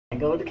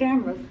go the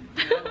cameras.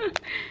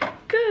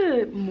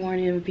 Good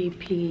morning,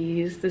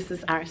 VPs. This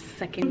is our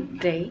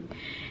second day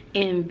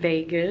in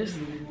Vegas.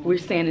 We're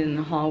standing in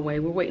the hallway.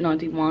 We're waiting on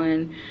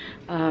D1.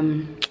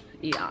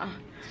 Yeah.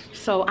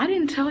 So I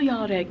didn't tell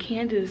y'all that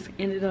Candace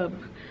ended up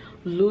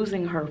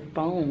losing her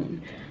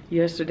phone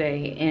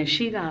yesterday, and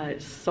she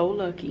got so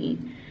lucky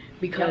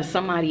because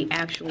somebody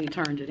actually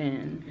turned it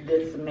in.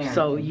 This American.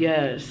 So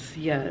yes.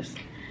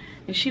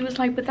 And she was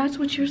like, but that's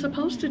what you're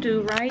supposed to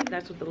do, right?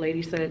 That's what the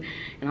lady said.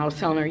 And I was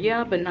telling her,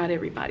 yeah, but not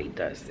everybody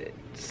does it.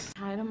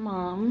 Hi to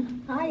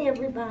Mom. Hi,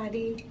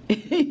 everybody.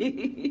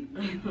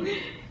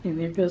 And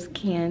there goes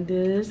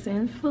Candace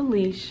and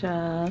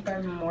Felicia.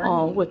 Good morning.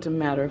 Oh, what's the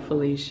matter,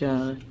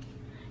 Felicia?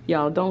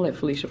 Y'all, don't let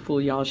Felicia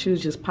fool y'all. She was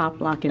just pop,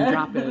 lock, and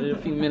dropping it a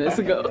few minutes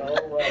ago.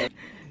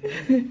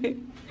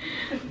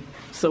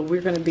 So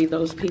we're going to be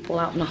those people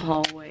out in the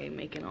hallway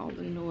making all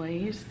the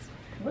noise.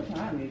 What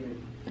time is it?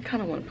 I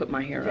kind of want to put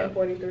my hair up.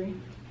 10:43.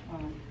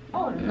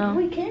 Oh, No.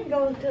 We can't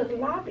go to the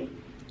lobby.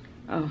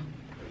 Oh.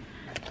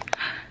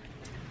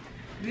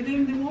 You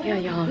didn't do what? Yeah,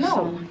 y'all. No,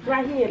 So,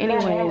 right here.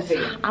 anyways,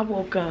 I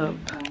woke up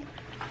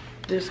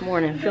this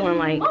morning feeling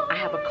like I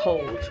have a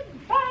cold.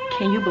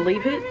 Can you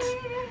believe it?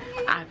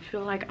 I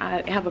feel like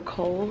I have a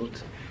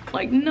cold.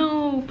 Like,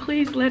 no,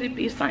 please let it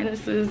be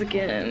sinuses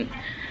again.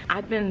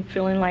 I've been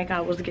feeling like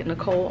I was getting a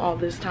cold all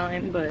this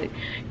time, but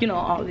you know,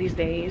 all these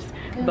days,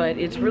 but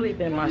it's really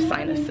been my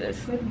sinuses.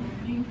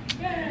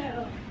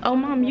 Oh,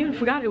 Mom, you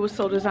forgot it was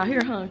sodas out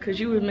here, huh? Because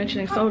you were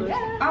mentioning sodas.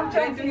 I'm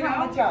telling you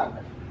how much y'all.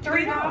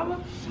 $3?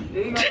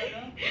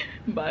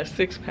 Buy a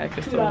 6-pack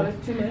of soda.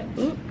 $2 too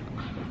much.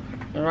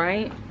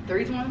 Right?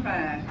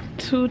 $3.25.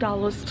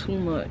 $2 too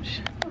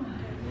much.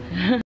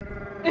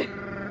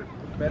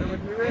 Better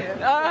with the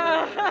red.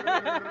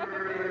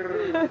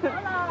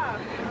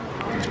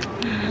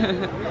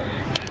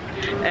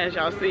 As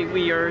y'all see,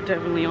 we are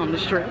definitely on the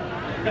strip.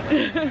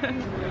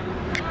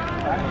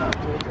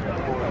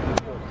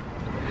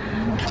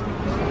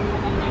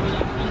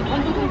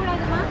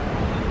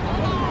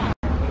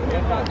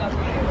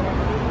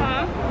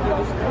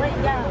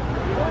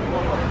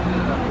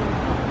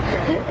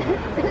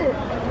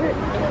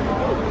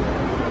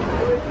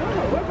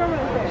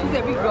 She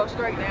said we can go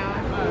straight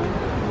down.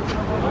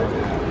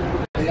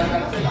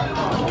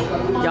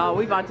 Y'all,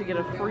 we about to get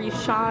a free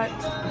shot.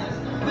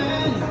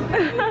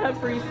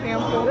 Free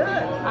sample.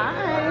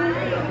 Hi.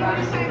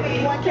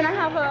 Can I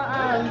have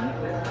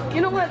a,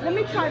 you know what? Let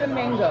me try the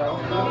mango.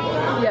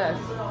 Yes.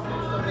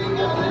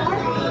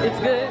 It's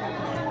good?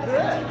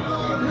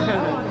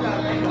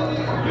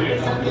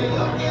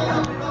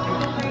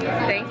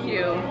 Thank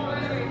you.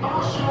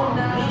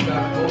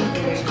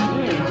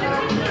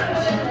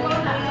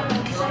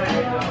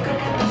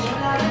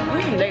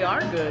 They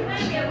are good.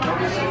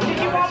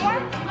 You want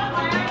one?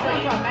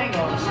 You want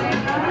mango?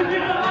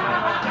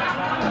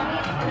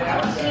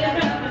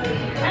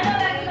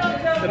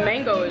 The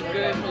mango is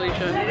good,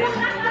 Felicia.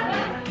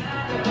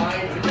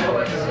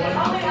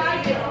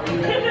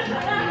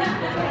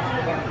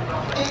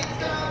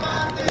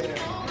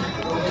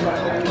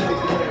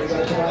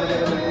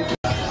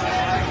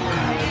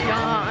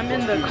 Y'all, I'm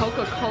in the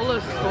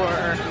Coca-Cola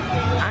store.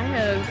 I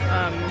have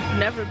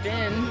never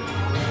been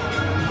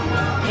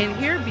in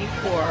here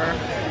before.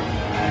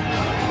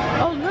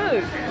 Oh,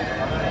 look.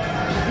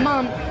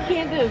 Mom,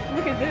 Candace,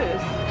 look at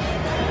this.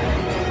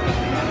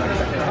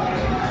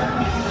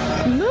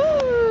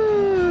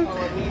 Look.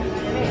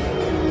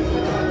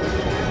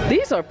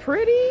 These are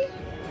pretty.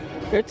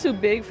 They're too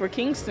big for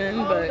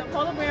Kingston, but The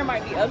polar bear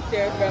might be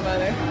upstairs,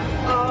 grandmother.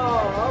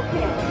 Oh,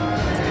 okay.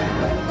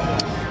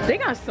 they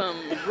got some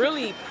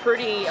really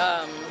pretty,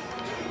 oh,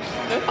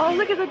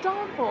 look at the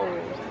dog bowls.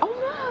 Oh,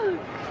 look.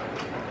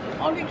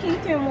 Oh, the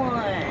Kingston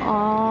one.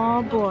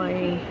 Oh,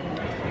 boy.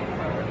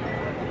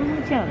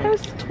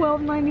 That's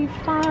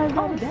 $12.95.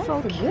 Oh, That is that's so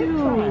a good cute.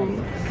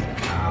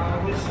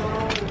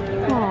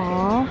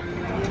 Aww.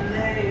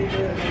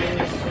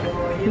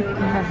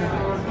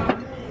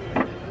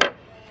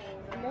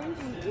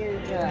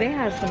 They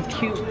have some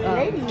cute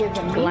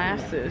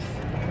glasses.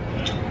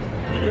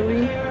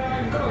 Really?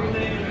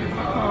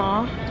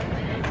 Aww.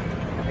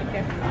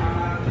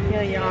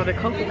 Yeah, y'all, the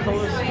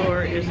Coca-Cola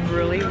store is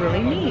really,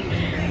 really neat.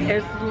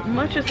 As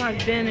much as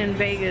I've been in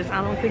Vegas,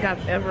 I don't think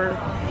I've ever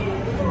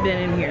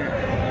been in here.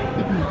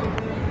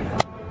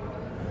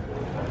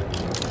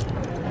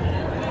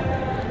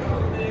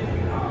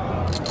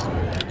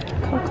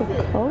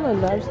 Coca-Cola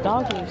loves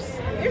doggies.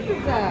 This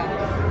is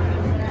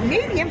a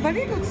medium, but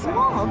it looks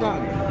small,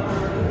 don't it?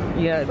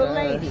 Yeah, it For does.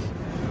 ladies.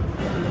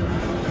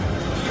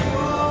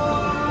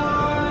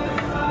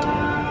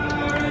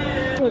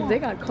 Look, they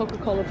got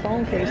Coca-Cola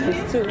phone cases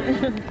too.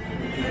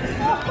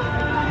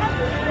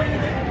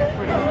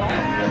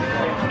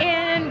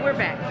 And we're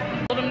back.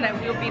 I told them that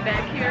we'll be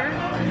back here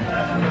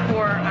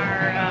for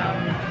our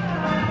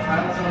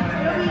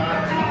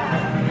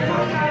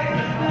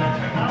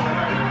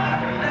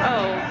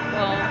oh,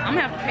 well, I'm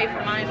gonna have to pay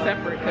for mine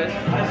separate because I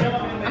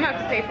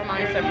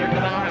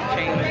don't have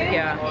change.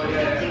 Yeah.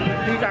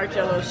 These are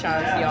Jello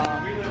shots,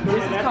 y'all.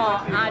 This is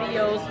called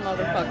Adios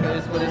Motherfucker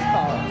is what it's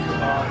called.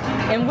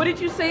 And what did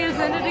you say is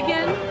in it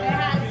again? It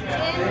has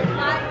gin,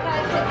 vodka,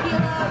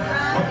 tequila,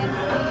 rum, and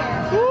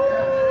beer.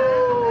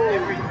 Woo!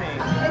 Everything.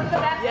 It's the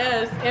best.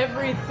 Yes,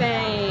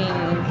 everything.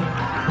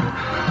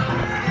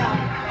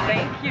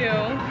 Thank you.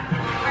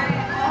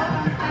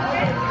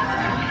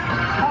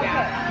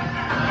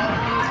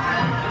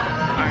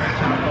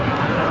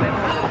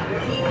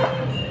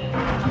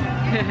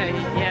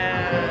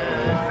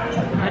 Yes.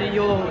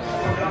 Adios.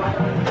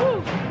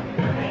 Woo.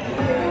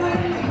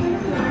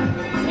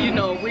 You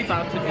know we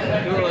about to be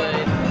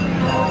good.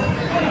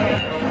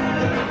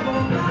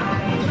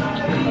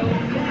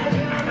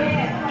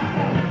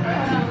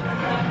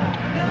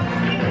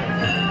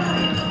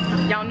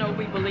 Y'all know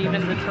we believe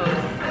in the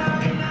toast.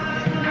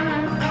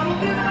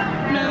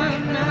 No,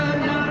 no,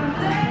 no.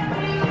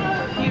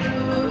 You,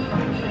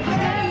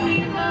 let me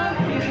love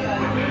you.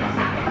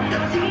 No,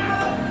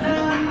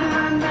 no,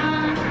 no.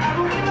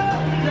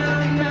 No,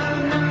 no,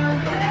 no.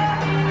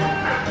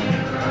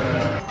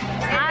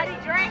 Our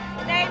drink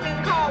name is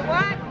called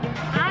what?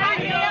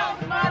 Adios,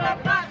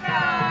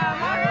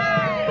 motherfucker!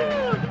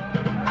 Alright!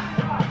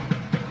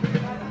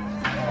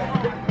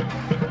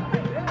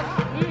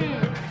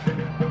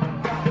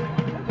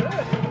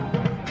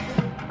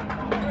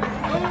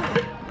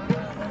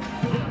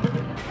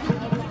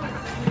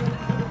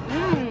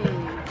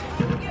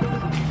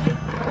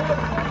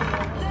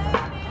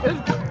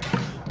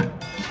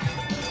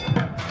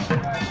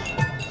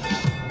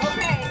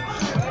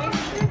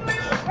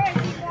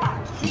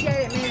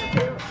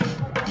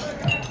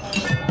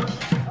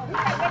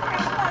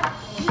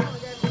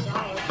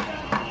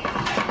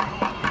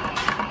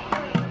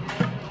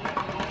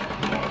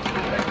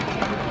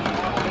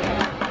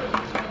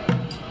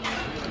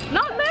 No,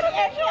 let him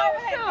enjoy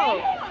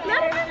himself.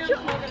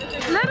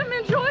 Let him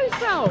enjoy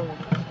himself.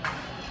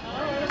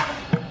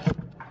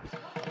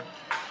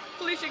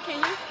 Felicia, can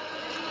you?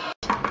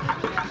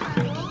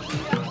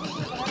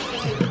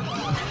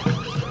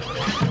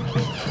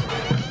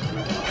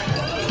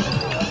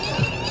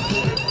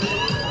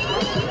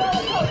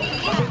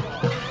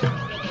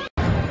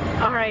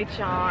 Alright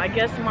y'all, I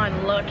guess my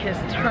luck has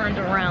turned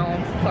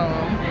around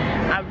some.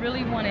 I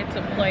really wanted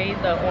to play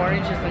the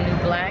Orange is the New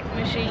Black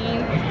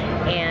machine,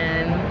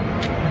 and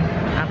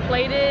I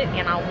played it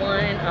and I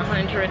won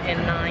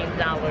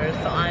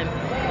 $109. So I'm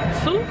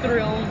so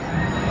thrilled,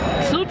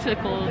 so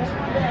tickled.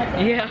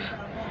 Yeah,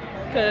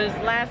 because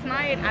last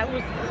night I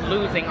was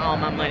losing all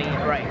my money,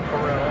 right, for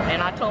real.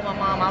 And I told my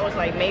mom, I was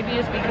like, maybe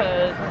it's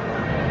because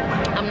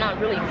I'm not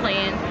really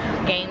playing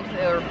games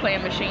or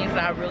playing machines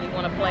that I really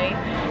want to play,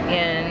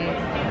 and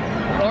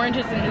Orange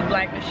is the New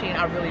Black machine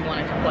I really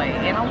wanted to play,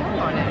 and I won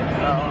on it.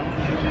 So,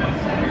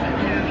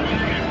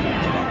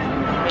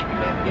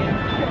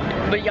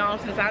 but y'all,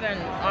 since I done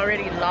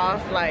already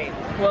lost, like,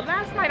 well,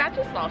 last night I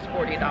just lost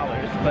 $40,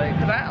 but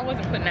because I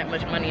wasn't putting that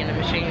much money in the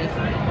machines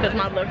because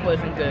my luck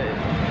wasn't good.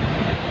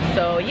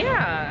 So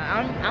yeah,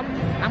 I'm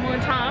on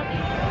top.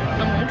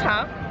 I'm on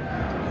top.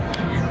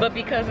 But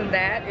because of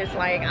that, it's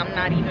like I'm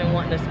not even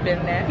wanting to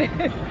spend that.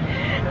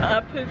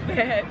 I put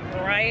that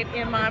right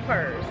in my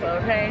purse,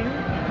 okay?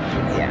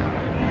 Yeah.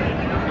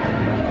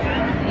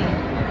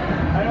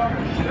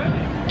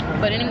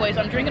 But anyways,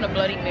 I'm drinking a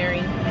Bloody Mary.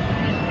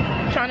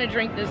 I'm trying to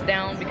drink this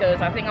down because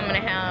I think I'm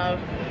gonna have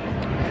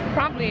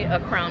probably a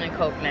Crown and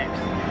Coke next.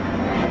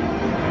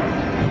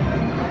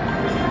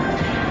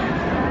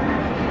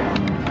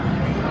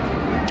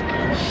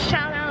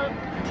 Shout out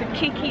to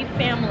Kiki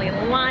Family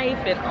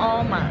Life and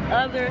all my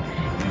other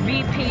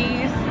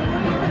VPs.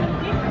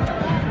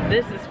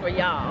 This is for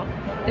y'all.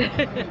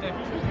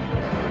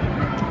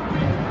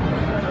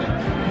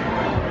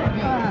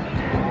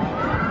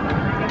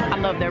 I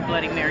love their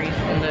Bloody Marys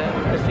in the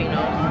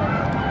casino.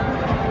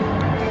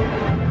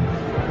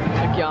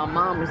 Look, y'all,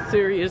 mom is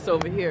serious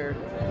over here.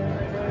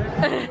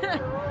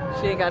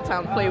 She ain't got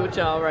time to play with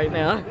y'all right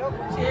now.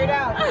 Cheer it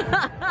out.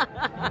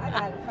 I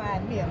gotta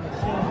find me a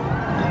machine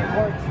that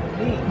works for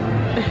me.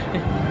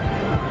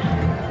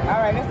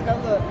 Alright, let's go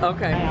look.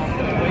 Okay.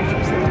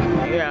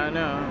 Yeah, I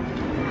know.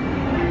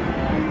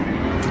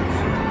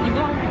 You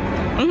going?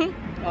 Mm-hmm.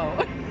 Oh.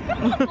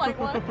 Like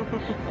what?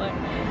 Like,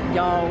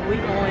 y'all, we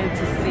going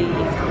to see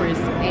Chris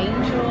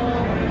Angel.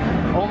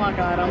 Oh my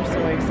God, I'm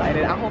so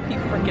excited. I hope he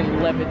freaking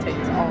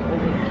levitates all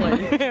over the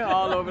place.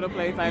 All over the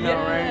place, I know,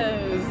 right?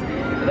 Yes.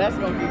 That's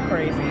gonna be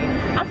crazy.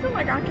 I feel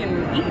like I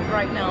can eat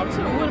right now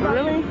too. What about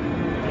Really? you?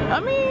 I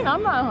mean,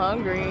 I'm not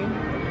hungry.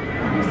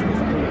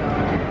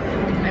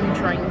 I'm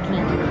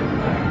drinking.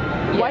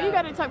 Why Yeah. you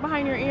got it tucked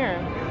behind your ear?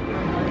 I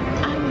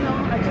don't know,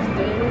 I just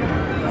did.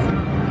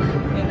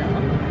 You know.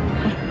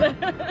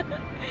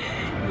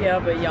 Yeah,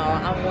 but y'all,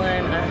 I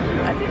won.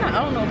 I think I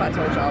don't know if I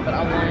told y'all, but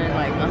I won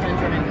like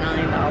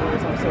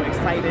 $109. I'm so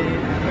excited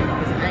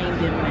because I ain't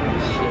getting money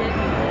shit.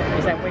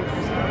 Is that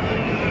waitress coming?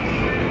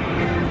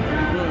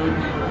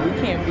 We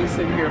can't be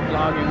sitting here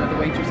vlogging with the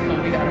waitress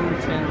coming. We gotta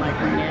pretend like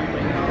we're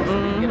gambling, y'all, so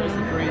we can get us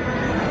a drink.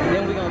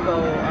 Then we're gonna go.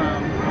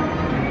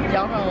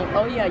 Y'all gonna,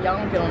 oh yeah, y'all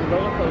gonna get on the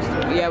roller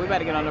coaster. Yeah, we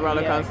better get on the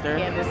roller coaster.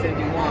 Candace and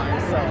Duwan.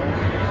 So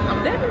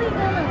I'm definitely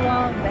gonna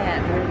vlog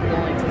that. We're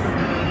going to see.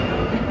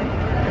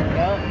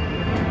 Yep.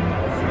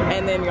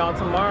 And then y'all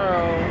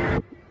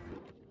tomorrow.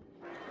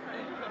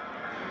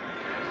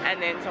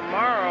 And then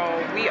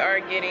tomorrow we are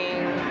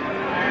getting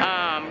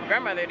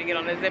grandmother to get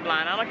on the zip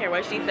line. I don't care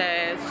what she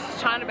says. She's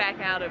trying to back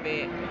out of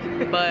it,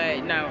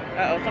 but no.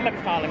 Uh-oh,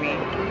 somebody's calling me.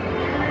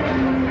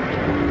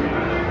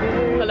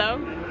 Hello?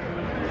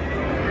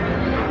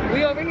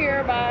 We over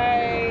here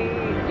by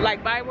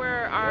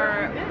where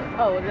our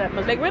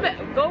like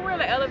where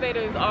the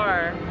elevators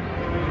are.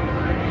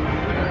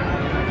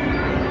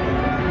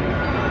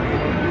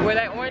 Where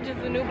that orange is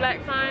the new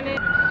black sign is.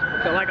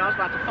 I feel like I was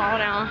about to fall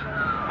down.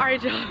 All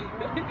right,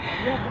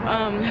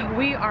 y'all.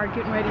 We are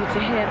getting ready to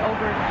head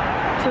over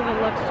to the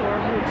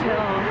Luxor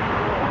Hotel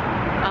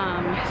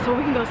so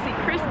we can go see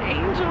Chris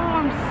Angel.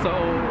 I'm so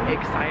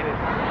excited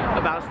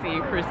about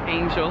seeing Chris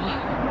Angel.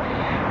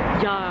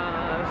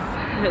 Yes,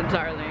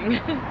 darling.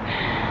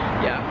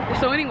 Yeah.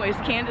 So anyways,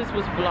 Candace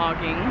was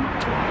vlogging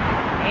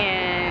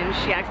and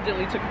she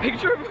accidentally took a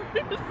picture of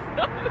herself.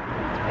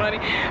 It's funny,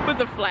 but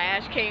the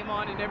flash came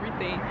on and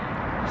everything.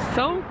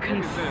 So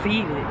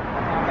conceited.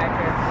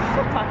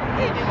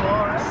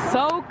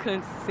 So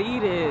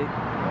conceited.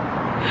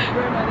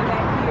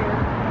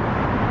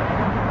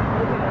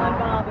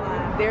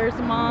 There's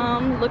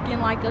mom looking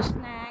like a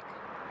snack.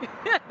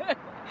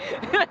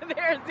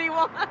 There's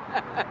D1.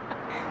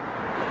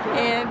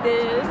 And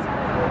this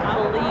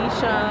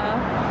Felicia.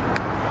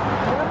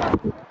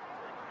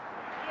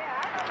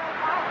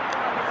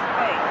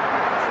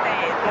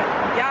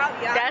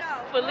 That's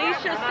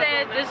Felicia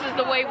said this is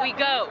the way we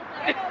go.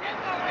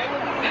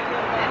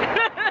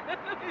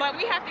 But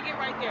we have to get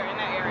right there in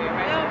that area,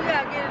 right? No, we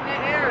gotta get in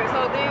that area,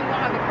 so then we'll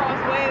have to cross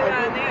way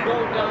down there. Go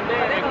down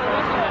there and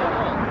cross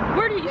that.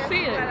 Where do you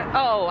see it?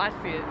 Oh, I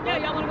see it. Yeah,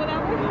 y'all wanna go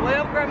that way?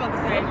 Well, grandmother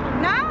said.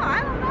 No,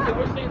 I don't know. So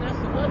we're saying that's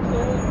the Luxor,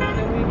 and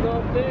then we go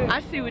up there.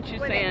 I see what you're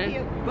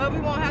saying. But we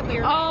won't have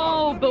to.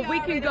 Oh, but we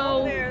can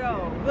go. There,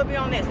 though. We'll be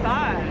on that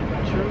side.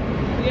 True.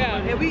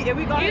 Yeah. If we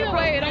go Either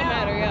way, it don't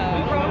matter,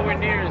 yeah. Nowhere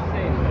near the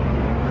same.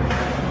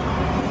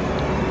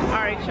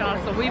 All right, y'all.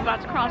 So we about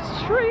to cross the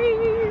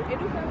street.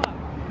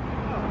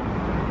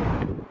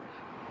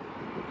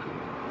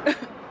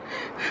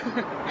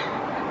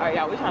 Alright,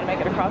 y'all, we're trying to make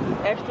it across this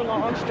extra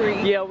long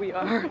street. Yeah, we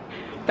are.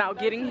 Without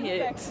getting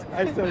hit.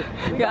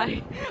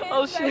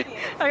 Oh shit.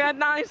 I got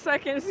 9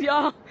 seconds,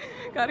 y'all.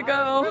 Gotta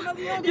go.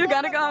 You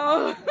gotta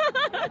go.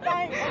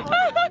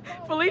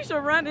 Felicia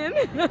running.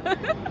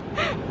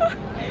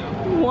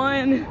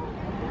 1.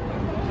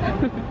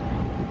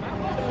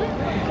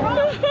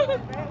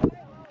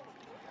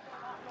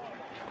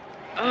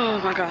 Oh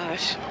my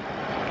gosh.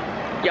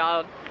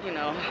 Y'all, you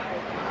know.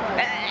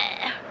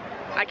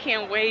 I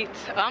can't wait.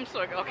 I'm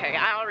so, okay,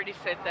 I already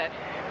said that,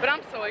 but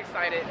I'm so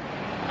excited.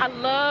 I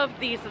love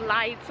these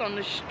lights on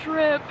the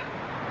strip.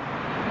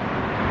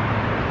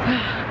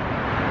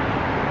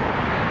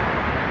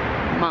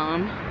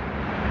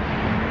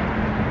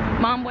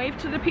 Mom, wave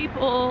to the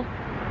people.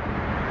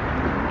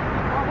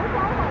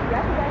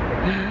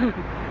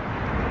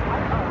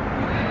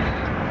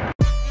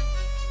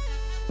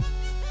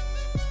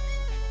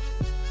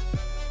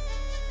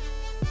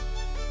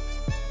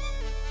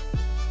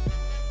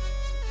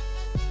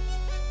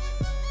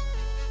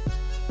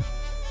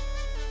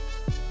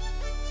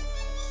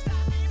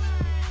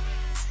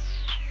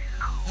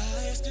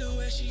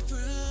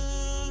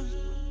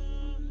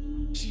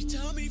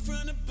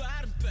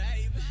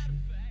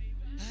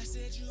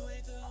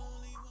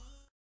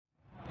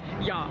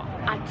 Y'all,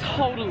 I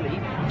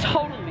totally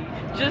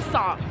just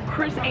saw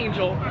Chris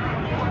Angel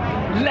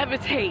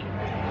levitate,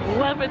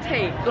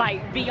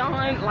 like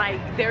beyond, like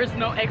there's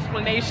no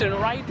explanation,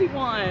 right,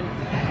 D1?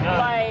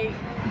 Like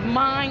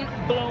mind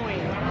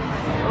blowing,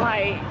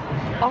 like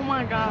oh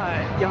my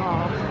god,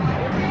 y'all.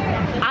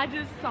 I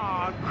just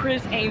saw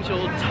Chris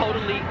Angel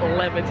totally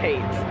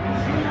levitate.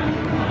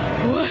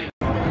 What?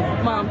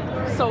 Mom,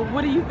 so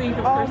what do you think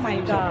of Chris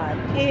Angel? Oh my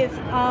god, it's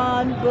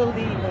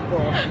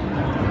unbelievable.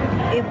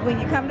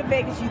 When you come to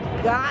Vegas, you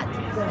got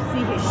to go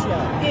see his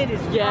show. It is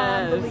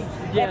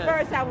unbelievable. Yes. At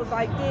first I was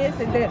like this,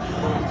 and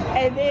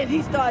then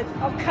he started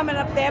coming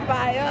up there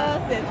by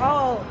us, and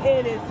oh,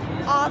 it is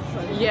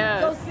awesome.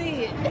 Yes. Go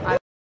see it.